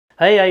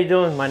Hey, how you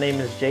doing? My name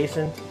is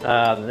Jason.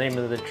 The name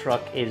of the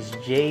truck is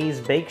Jay's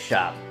Bake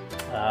Shop.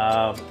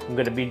 I'm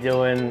going to be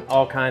doing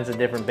all kinds of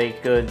different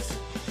baked goods,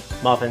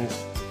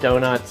 muffins,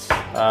 donuts,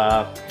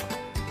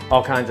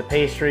 all kinds of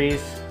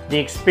pastries. The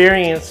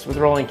experience with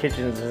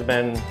Rollingkitchens has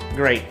been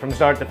great from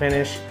start to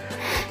finish.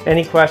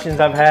 Any questions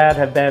I've had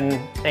have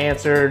been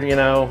answered,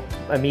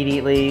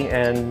 immediately,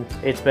 and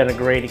it's been a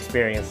great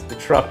experience. The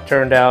truck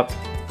turned out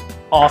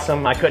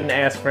awesome. I couldn't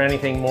ask for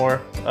anything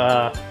more.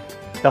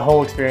 The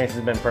whole experience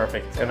has been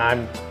perfect, and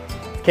I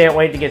can't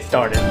wait to get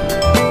started.